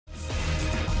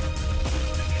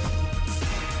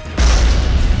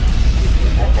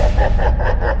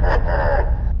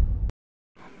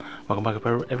Welcome back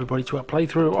everybody to our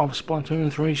playthrough of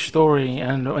Splatoon 3 story,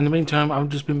 and in the meantime I've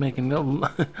just been making little,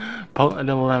 I don't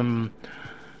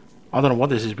know what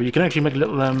this is, but you can actually make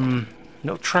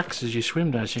little tracks as you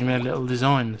swim down, so you can make little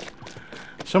designs.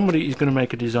 Somebody is going to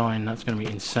make a design that's going to be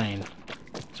insane.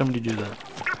 Somebody do that.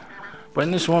 But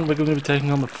in this one we're going to be taking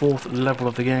on the 4th level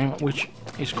of the game, which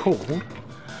is called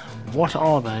What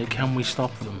Are They? Can We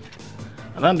Stop Them?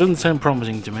 And that doesn't sound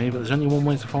promising to me, but there's only one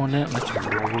way to find out. Let's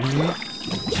roll in.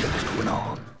 See what's going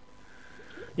on.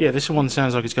 Yeah, this one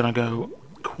sounds like it's going to go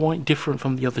quite different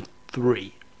from the other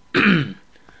 3.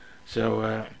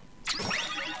 So,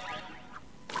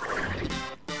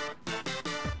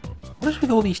 what is with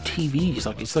all these TVs?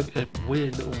 Like, it's like a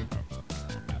weird little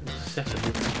setup.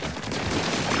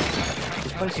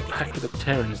 This place is packed with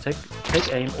Terrans. Take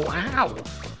aim. Oh, ow!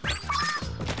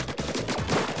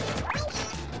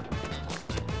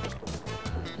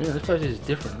 Yeah, this place is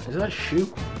different. Is that a shoe?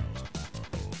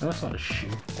 No, that's not a shoe.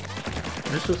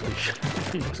 This looks like a shoe.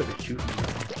 It looks like a shoe.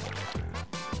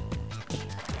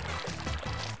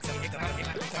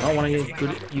 I want to get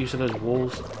good use of those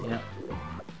walls. Yeah.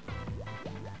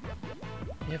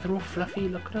 Yeah, they're all fluffy.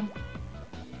 Look at them.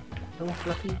 They're all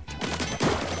fluffy.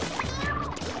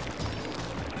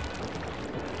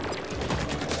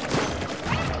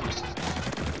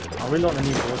 I really like the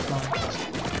new voice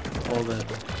lines. All the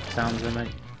sounds they make.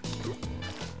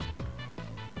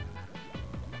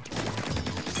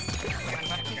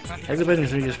 Exit bedroom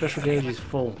 3, your special gauge is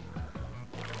full.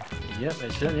 Yep,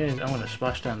 it certainly is. I'm going to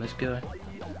splash down this guy.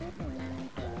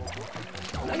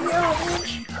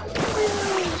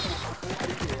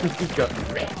 He got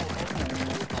wrecked.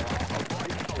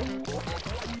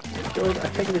 So I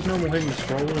think there's no more hidden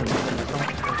scrolling.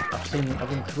 I've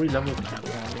done 3 levels now. I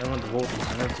don't know the water,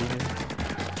 I don't see anything.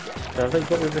 So I think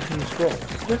got rid of the hidden scroll.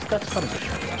 That's kind of a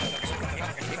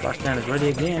shame. Splash down is ready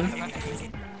again.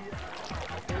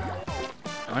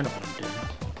 I know what I'm doing.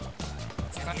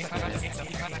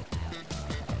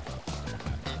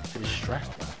 To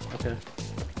distract. Okay.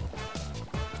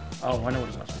 Oh, I know what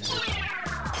he wants me to do.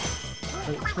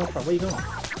 Hey, Smurf, where are you going?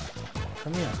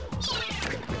 Come here.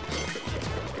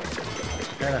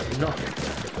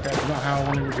 That's not how I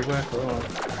wanted it to work at all.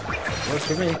 Works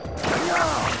for me.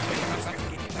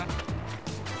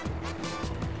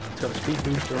 It's got a speed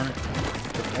booster on it.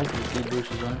 It's got multiple speed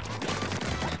boosters on it.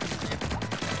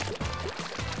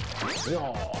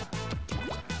 Oh.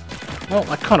 Well,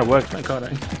 that kind of works, thank God. You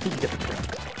get the point.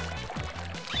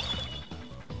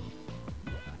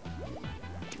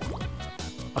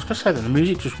 I was going to say that the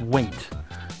music just went.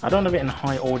 I don't have it in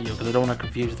high audio because I don't want to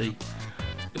confuse the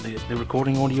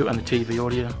recording audio and the TV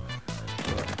audio.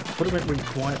 But it went really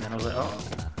quiet then. I was like, oh.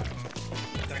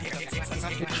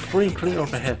 It's free clear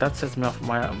up ahead. That sets me off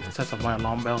my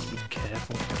alarm bells. Be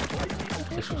careful.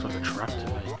 This looks like a trap to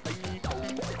me.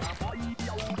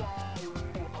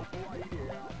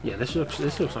 Yeah, this looks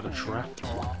like a trap.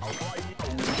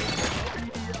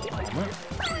 Armor.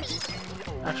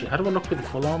 Actually, how do I look with the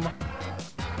full armor?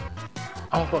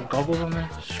 Oh, I've got goggles on there.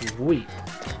 Sweet.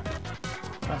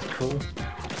 That's cool.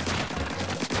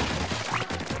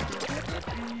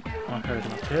 Okay, there's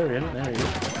an Tyrion. There he is.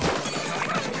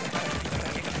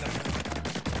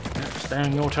 Yep, stay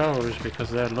on your toes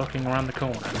because they're looking around the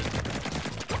corner.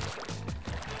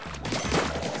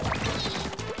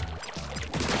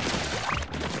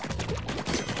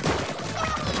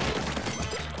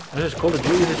 This is Call of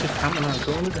Duty, this is camping around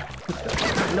corners.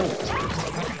 No.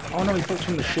 Oh no, he breaks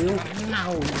from the shield.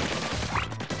 No.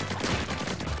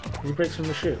 He breaks from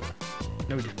the shield.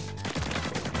 No, he didn't.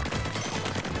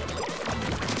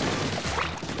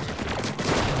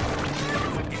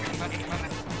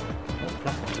 Oh,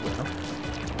 platform's going up.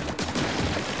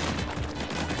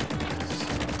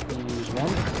 Use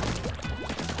one.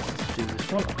 Let's do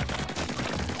this one.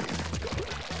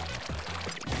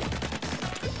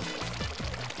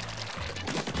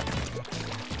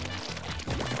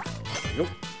 Nope.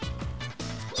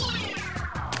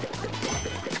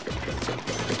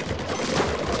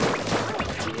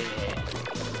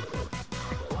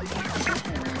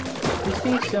 These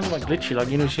things sound like glitchy, like,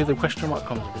 you know, see the question mark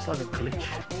comes up, it's like a glitch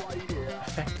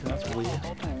effect, and that's weird.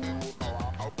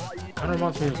 Kind of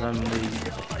reminds me of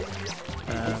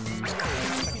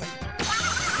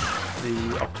the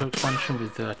Octo expansion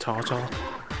with Tartar.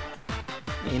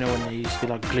 You know, when they used to be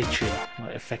like glitchy,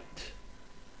 like effect.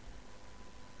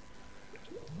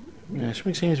 Yeah,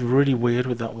 something seems really weird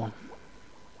with that one.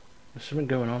 There's something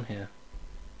going on here.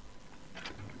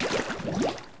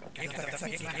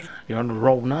 You're on a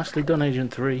roll. Nicely done,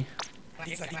 Agent 3.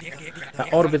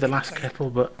 That ought to be the last kettle,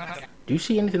 but do you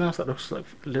see anything else that looks like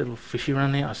a little fishy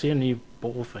around here? I see a new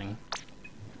ball thing.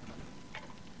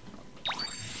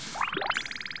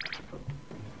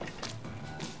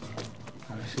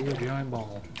 see a giant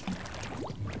ball.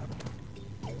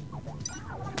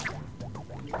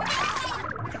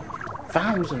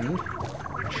 $1,000?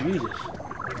 Jesus.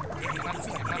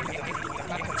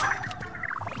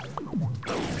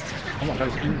 Oh my god,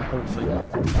 he's eating the whole thing.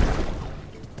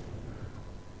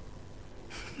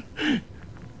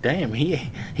 Damn, he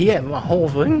ate the whole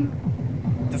thing?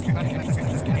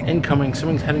 Incoming,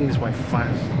 something's heading this way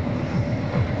fast.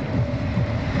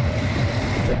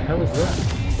 What the hell is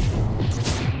that?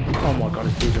 Oh my god,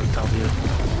 it's DJ octavio.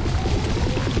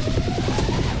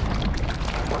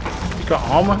 He's got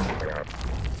armor?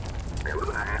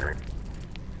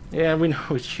 Yeah, we know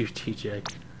it's you, TJ.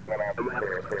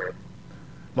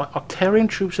 My Octarian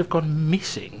troops have gone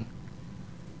missing.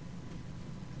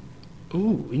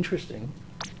 Ooh, interesting.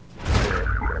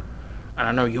 And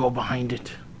I know you're behind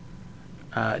it.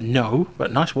 No,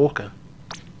 but nice walker.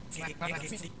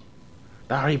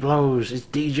 There he blows. It's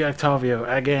DJ Octavio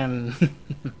again.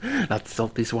 That's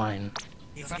salty swine.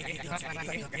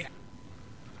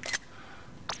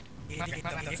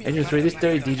 Agent 3, this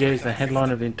dirty DJ is the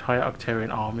headline of the entire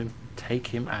Octarian army. Take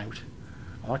him out.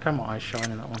 I like how my eyes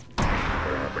shine in that one.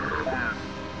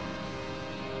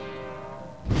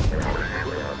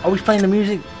 Oh, he's playing the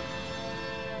music.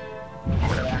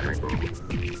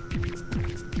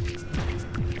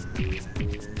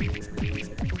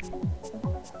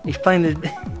 He's playing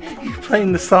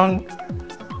the song.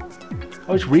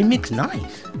 Oh, it's remixed,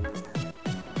 nice.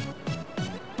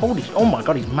 Holy, oh my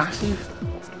god, he's massive.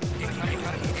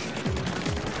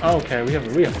 Okay, we have a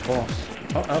boss.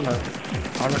 Oh no,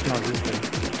 I recognise this thing.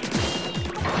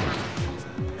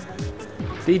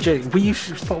 DJ, we used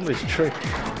to stop this trick.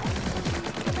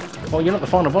 Well, you're not the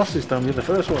final boss this time, you're the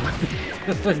first one.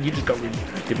 You just got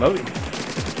demoted.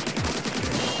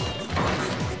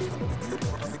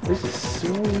 This is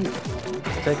sweet.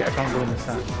 Take it, I can't go in this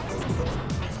hat.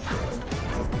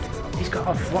 He's got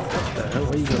a flop up there,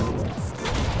 where you going?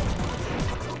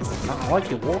 I like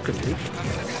your walker, dude.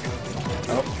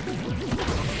 Oh.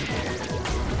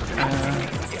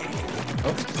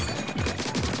 Oh.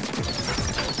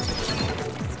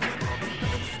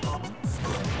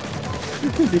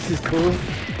 This is cool.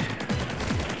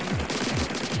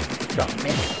 Got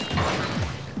me.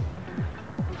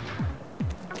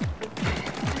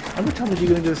 How many times are you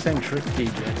going to do the same trick,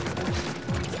 DJ?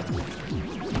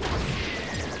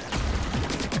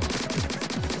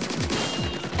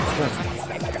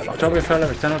 Octavio fell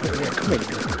over, stand up, come here.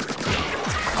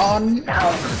 Oh no!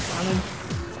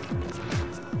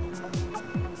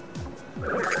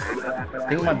 I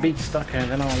think my beat's stuck here,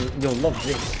 then you'll love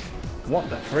this. What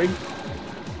the frig?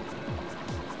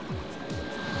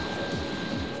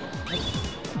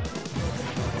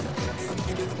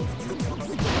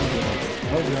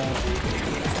 Oh god.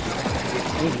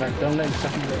 He's back down there,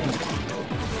 sucking the ink.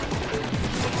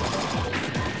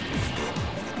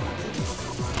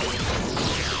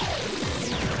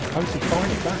 How's he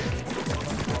throwing it back?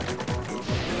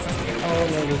 Oh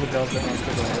no, there's a dog that wants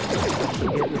to go.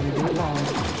 Leave it alone.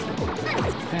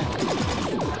 Yeah.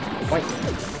 Wait.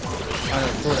 I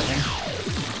don't throw it at him.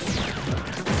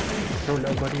 Throw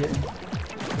little buddy at him.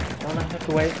 Oh no, I have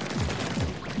to wait.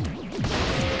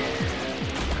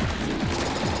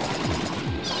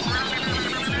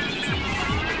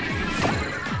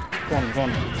 Go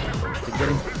on. Get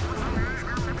him.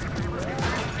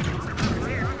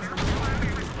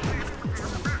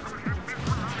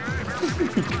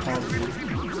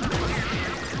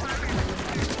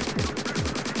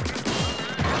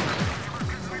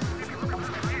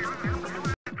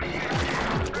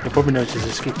 You probably noticed there's a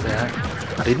skip there.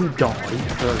 I didn't die.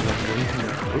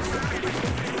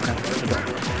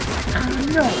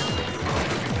 No!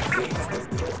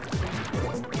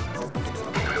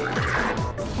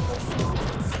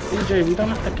 DJ, we don't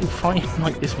have to keep fighting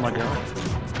like this, my guy.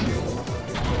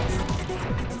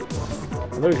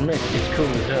 Those mix is cool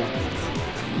as hell.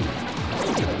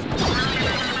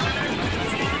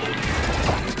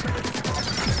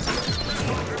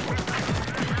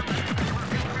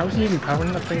 How's he even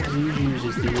powering that thing? Because he usually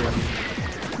uses the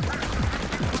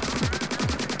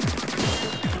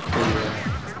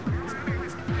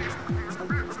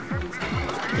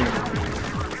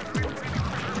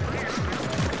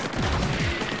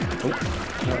oh,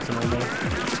 that's an old one.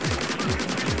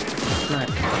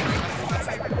 Nice.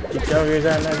 Keep going, here's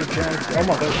that another chance. Oh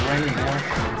my god, it's raining now.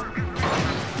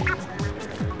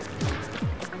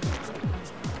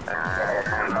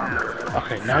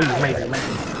 Okay, now you've made it, man.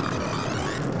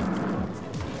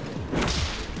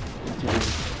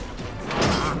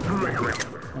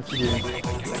 What's he doing?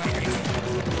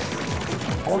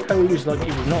 I like how he was like, it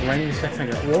was not raining a second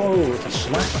ago. Whoa, it's a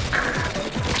slap.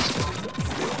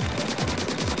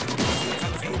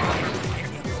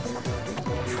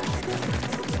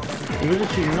 It was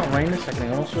actually not raining a second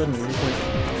ago, all of a sudden it was like...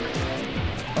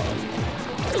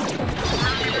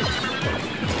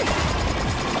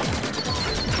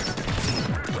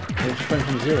 It just went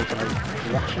from 0 to like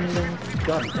flashing them.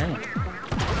 God dang.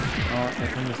 Alright, here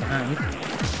comes the hand.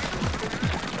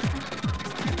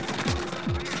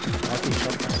 I'll be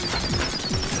shot back.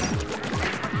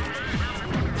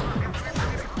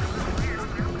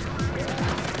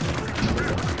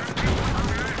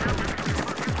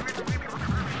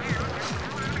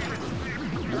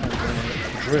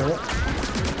 Drill.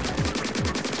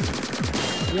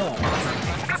 Yeah.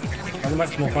 I'm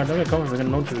maximum fine. Don't get confident, we're gonna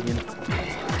launch it again.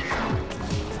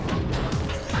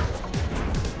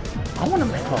 I want to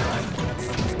make all that.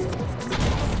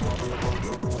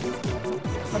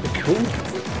 That'd be cool.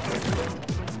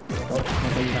 Oh, I'll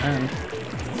hold the hand.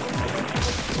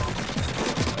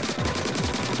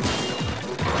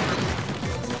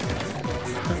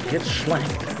 Get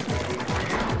slanked.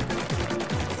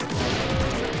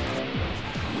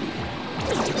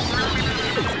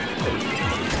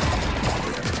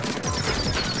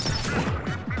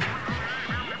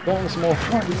 Once more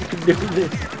fun, you can do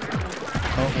this.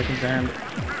 Oh, I can stand.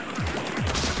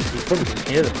 He's probably can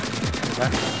hear them.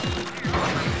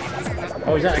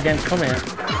 Oh, he's out again. Come here.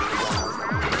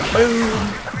 Boom!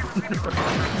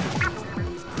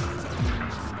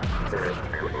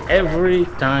 Every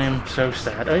time, so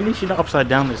sad. Oh, at least you're not upside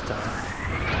down this time.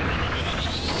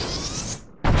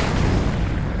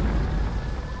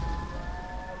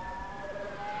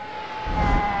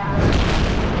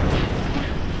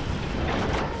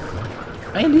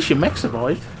 Hey, at least your mech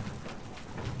survived.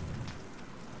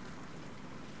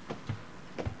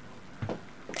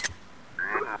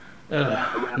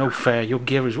 No fair, your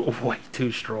gear is way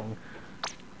too strong.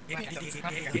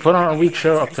 You put on a weak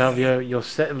show, Octavio, your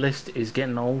set list is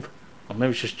getting old. Or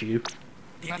maybe it's just you.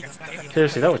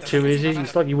 Seriously, that was too easy.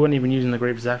 It's like you weren't even using the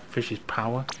Great Zapfish's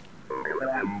power.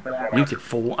 You did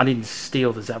fool. I didn't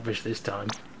steal the Zapfish this time.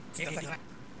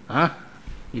 Huh?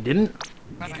 You didn't?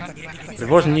 If it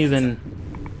wasn't you, then...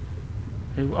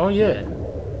 Who? Oh, yeah.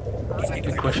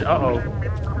 Good question. Uh-oh.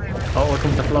 Oh, here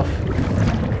comes the fluff.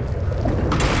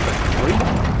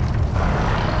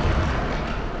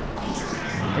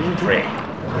 Agent 3.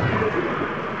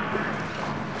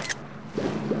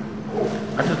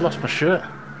 I just lost my shirt.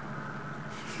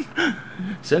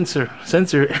 Censor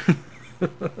it.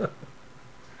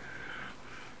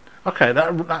 Okay, that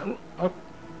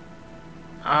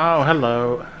oh,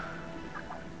 hello.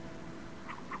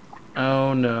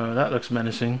 Oh no, that looks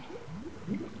menacing.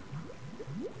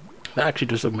 That actually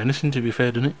does look menacing, to be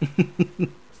fair, doesn't it?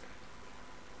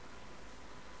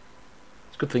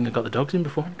 It's a good thing I got the dogs in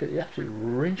before. You're actually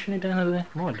wrenching it down over there.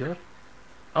 Oh my god.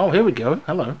 Oh, here we go.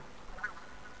 Hello.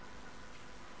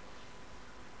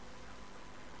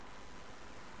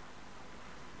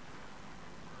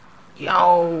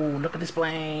 Yo, look at this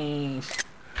place.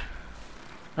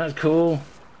 That's cool.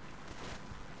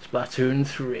 Splatoon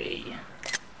 3.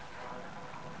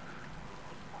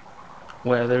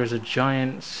 Where there is a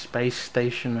giant space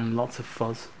station and lots of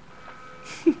fuzz.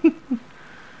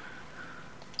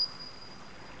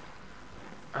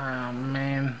 Oh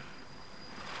man.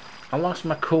 I lost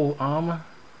my cool armor.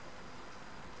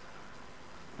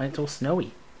 And it's all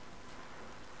snowy.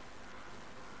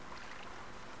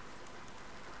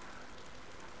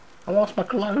 I lost my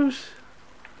clothes.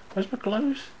 Where's my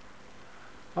clothes?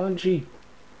 LNG.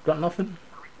 Got nothing.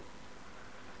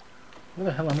 Where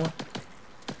the hell am I?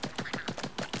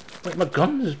 Wait, my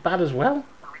gun is bad as well?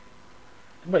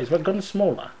 Wait, is my gun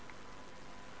smaller?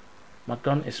 My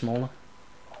gun is smaller.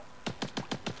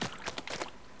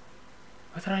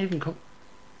 Where did I even go?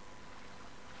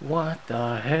 What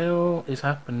the hell is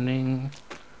happening?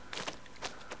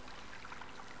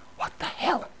 What the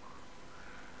hell?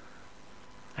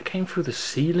 I came through the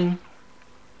ceiling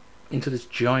into this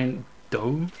giant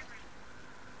dome.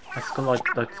 That's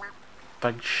got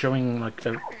like showing like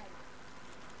a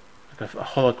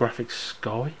holographic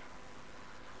sky.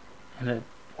 And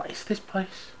what is this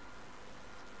place?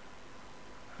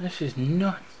 This is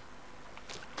nuts.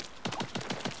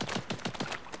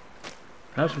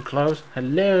 Now some clothes.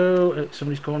 Hello,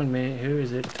 somebody's calling me. Who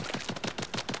is it?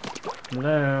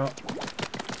 Hello.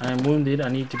 I am wounded. I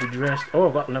need to be dressed. Oh,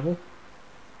 I've got level.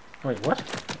 Wait, what?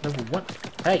 Level what?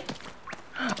 Hey.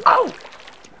 Oh,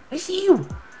 I see you.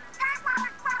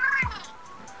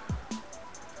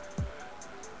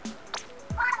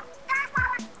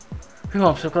 Oh,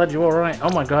 I'm so glad you're alright. Oh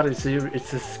my god, it's a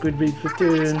Squidbeat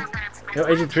Splatoon. Yo,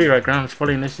 Agent 3 right now. It's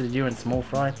fully enlisted you and Small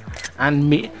Fry. And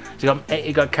me. So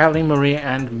you got Callie, Marie,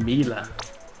 and Mila.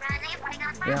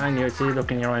 Yeah, I knew it. See the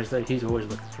look in your eyes that he's always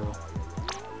looking for.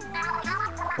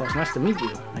 Well, it's nice to meet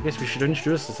you. I guess we should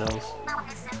introduce ourselves.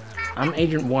 I'm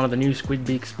Agent 1 of the new Squid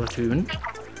Beak Splatoon.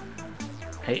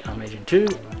 Hey, I'm Agent 2.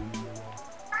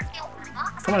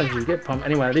 Come on, you get pumped.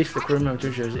 Anyway, at least the crew member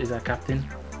 2 shows is our captain.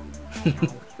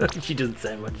 She doesn't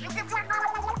say much.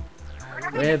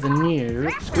 We're the new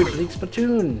Squid Beak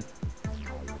Splatoon.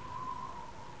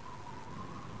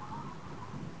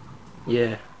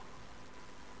 Yeah.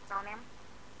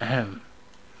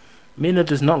 Mina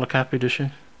does not look happy, does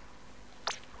she?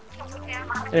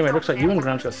 Anyway, it looks like you and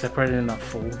Grams got separated in that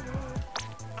fall.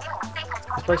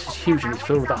 This place is huge and it's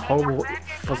filled with that horrible,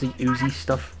 fuzzy, oozy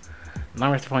stuff.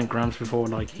 Now we have to find Grams before,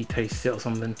 like, he tastes it or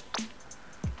something.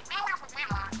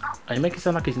 And you make it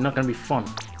sound like it's not going to be fun.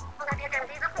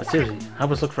 But seriously,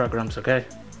 help us look for our Grams, okay?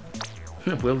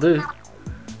 Will do.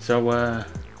 So,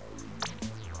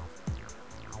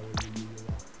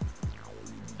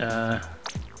 oh,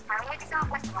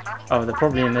 they're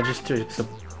probably in. They're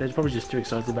probably just too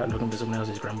excited about looking for someone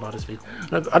else's grandpa to speak.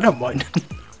 No, I don't mind.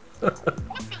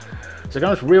 So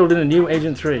guys, reeled in a new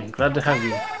Agent 3. Glad to have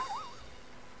you.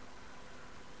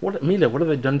 What, Mila? What have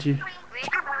they done to you?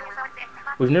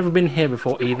 We've never been here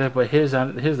before either, but here's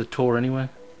the tour anyway.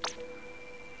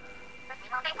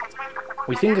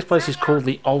 We think this place is called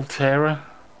the Altera.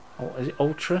 Oh, is it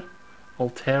Ultra?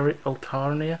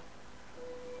 Alterna?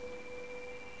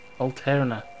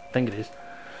 Alterna, I think it is.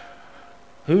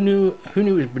 Who knew it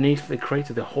was beneath the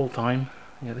crater the whole time?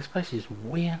 Yeah, this place is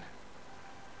weird.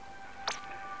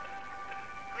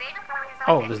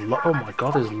 Oh, oh my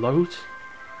god, there's loads.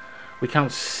 We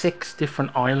count 6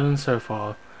 different islands so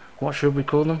far. What should we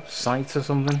call them? Sites or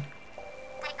something?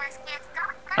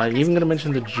 You're even going to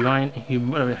mention the giant,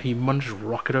 humongous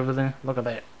rocket over there? Look at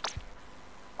that.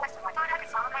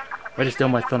 Ready to steal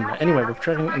my thunder. Anyway, we're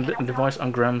tracking a device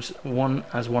on Grams 1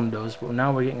 as 1 does, but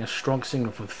now we're getting a strong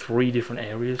signal from 3 different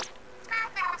areas.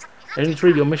 Agent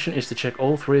 3, your mission is to check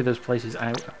all 3 of those places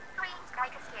out.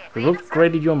 We've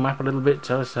upgraded your map a little bit.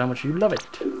 Tell us how much you love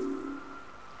it.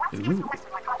 Ooh.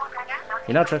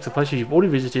 You now track the places you've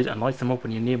already visited and light them up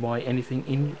when you're nearby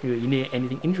you're near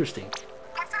anything interesting.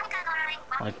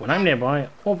 Like when I'm nearby,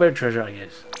 or buried treasure, I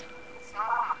guess.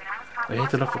 We're here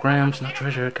to look for Grams, not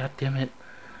treasure. God damn it.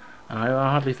 And I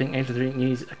hardly think Agent 3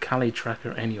 needs a Cali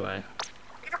tracker anyway.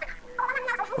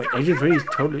 Wait, Agent 3 is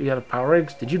totally out of power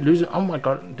eggs? Did you lose it? Oh my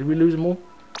god, did we lose them all?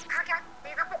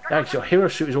 Alex, your hero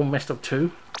suit is all messed up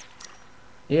too.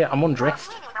 Yeah, I'm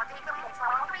undressed.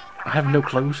 I have no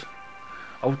clothes.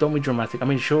 Oh, don't be dramatic. I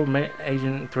mean, sure,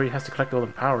 Agent 3 has to collect all the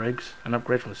power eggs and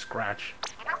upgrade from scratch.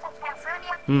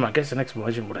 I guess an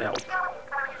explosion would help.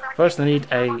 First, they need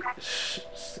a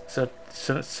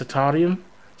Satarium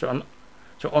to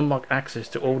unlock access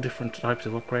to all different types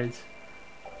of upgrades.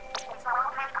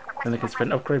 Then they can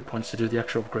spend upgrade points to do the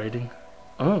actual upgrading.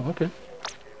 Oh, okay.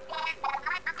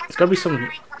 There's got to be some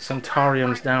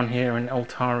Centariums down here in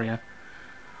Altaria.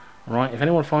 Right, if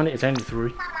anyone find it, it's only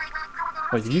 3.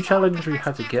 Wait, did you tell Agent 3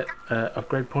 how to get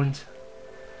upgrade points?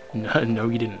 No,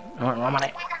 you didn't. Alright, I'm on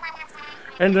it.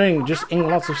 Entering, just ink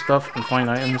lots of stuff and find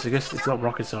items. I guess it's not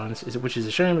rocket science, which is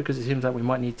a shame because it seems like we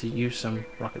might need to use some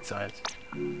rocket science.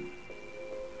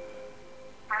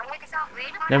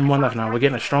 Never mind that for now. We're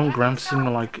getting a strong ground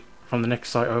signal like from the next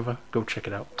site over. Go check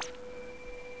it out.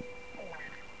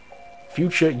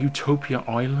 Future Utopia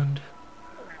Island.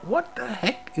 What the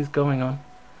heck is going on?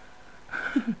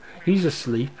 He's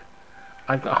asleep.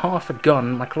 I've got half a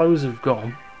gun. My clothes have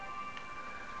gone.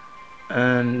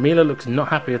 And Mila looks not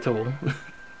happy at all.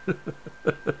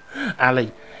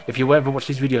 Ali, if you ever watch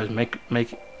these videos,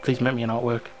 please make me an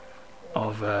artwork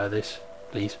of this,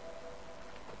 please.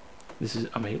 This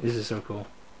is so cool.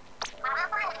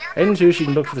 Agent 2, she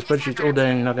can look for the spreadsheets all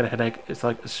day and not get a headache. It's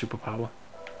like a superpower.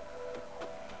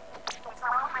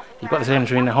 You've got this Agent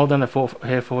 3 now. Hold down the fort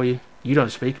here for you. You don't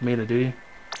speak, Mila, do you?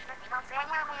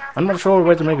 I'm not sure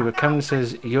where to make it, but Cameron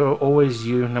says you're always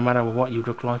you, no matter what you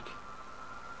look like.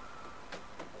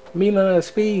 Mila,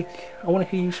 speak! I want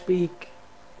to hear you speak.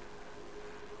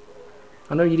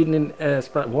 I know you didn't.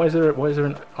 Why is there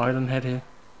an island head here?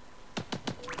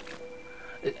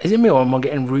 Is it me, or am I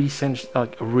getting a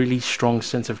really strong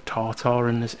sense of Tartar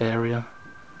in this area?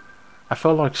 I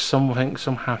felt like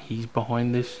somehow he's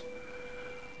behind this,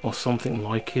 or something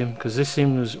like him, because this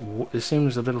seems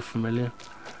a little familiar,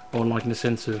 or like in the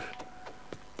sense of,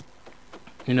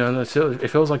 you know, it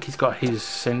feels like he's got his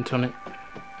scent on it,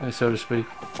 so to speak.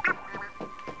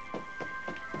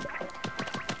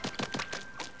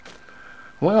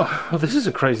 Well, this is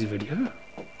a crazy video.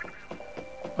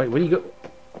 Wait, where do you go?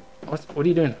 What are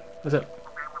you doing? What's up?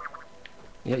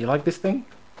 Yeah, you like this thing?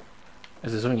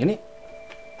 Is there something in it?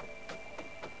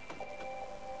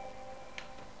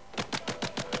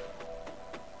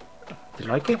 you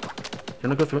like it? You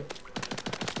wanna go through it?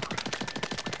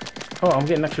 Oh, I'm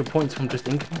getting actual points from just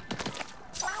inking.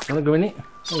 You wanna go in it?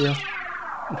 Oh yeah.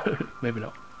 Maybe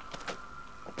not.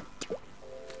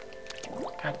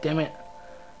 God damn it.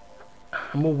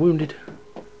 I'm all wounded.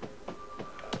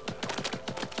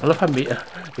 I love how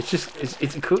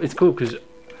it's cool because,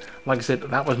 like I said,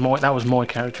 that was my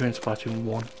character in Splatoon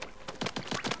 1,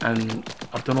 and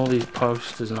I've done all these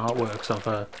posters and artworks of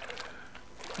her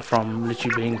from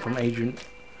literally being from Agent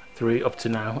 3 up to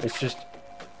now. It's just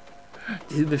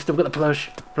they've still got the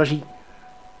plushie.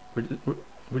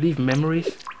 Relieve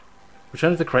memories.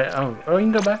 Return to the crate. Oh, you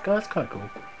can go back. Oh, that's kind of cool.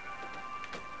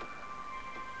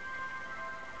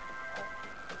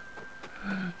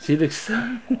 She looks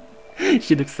so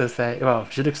she looks so sad. Well,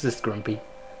 she looks just grumpy.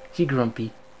 She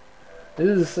grumpy.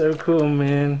 This is so cool,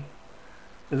 man.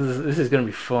 This is gonna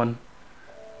be fun.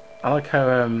 I like how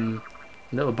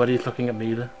little buddy's looking at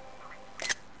Mila.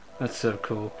 That's so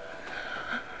cool.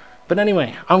 But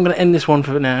anyway, I'm gonna end this one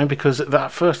for now because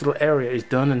that first little area is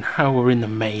done, and how we're in the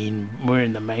main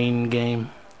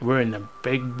game. We're in the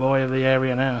big boy of the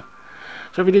area now.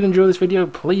 So if you did enjoy this video,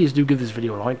 please do give this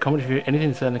video a like, comment if you have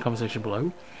anything to say in the comment section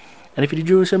below. And if you did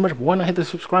enjoy so much, why not hit the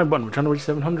subscribe button? We're trying to reach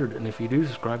 700, and if you do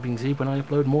subscribe, you can see when I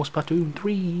upload more Splatoon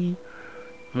 3.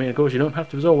 I mean, of course, you don't have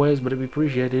to as always, but it'd be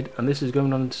appreciated. And this is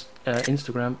going on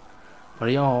Instagram.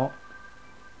 But yeah.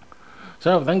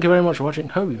 So, thank you very much for watching.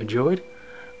 Hope you enjoyed.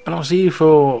 And I'll see you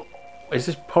for... Is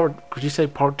this part... Could you say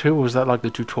part 2? Or was that like the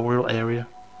tutorial area?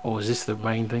 Or is this the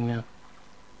main thing now?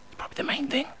 It's probably the main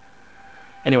thing.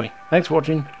 Anyway, thanks for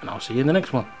watching. And I'll see you in the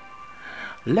next one.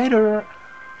 Later.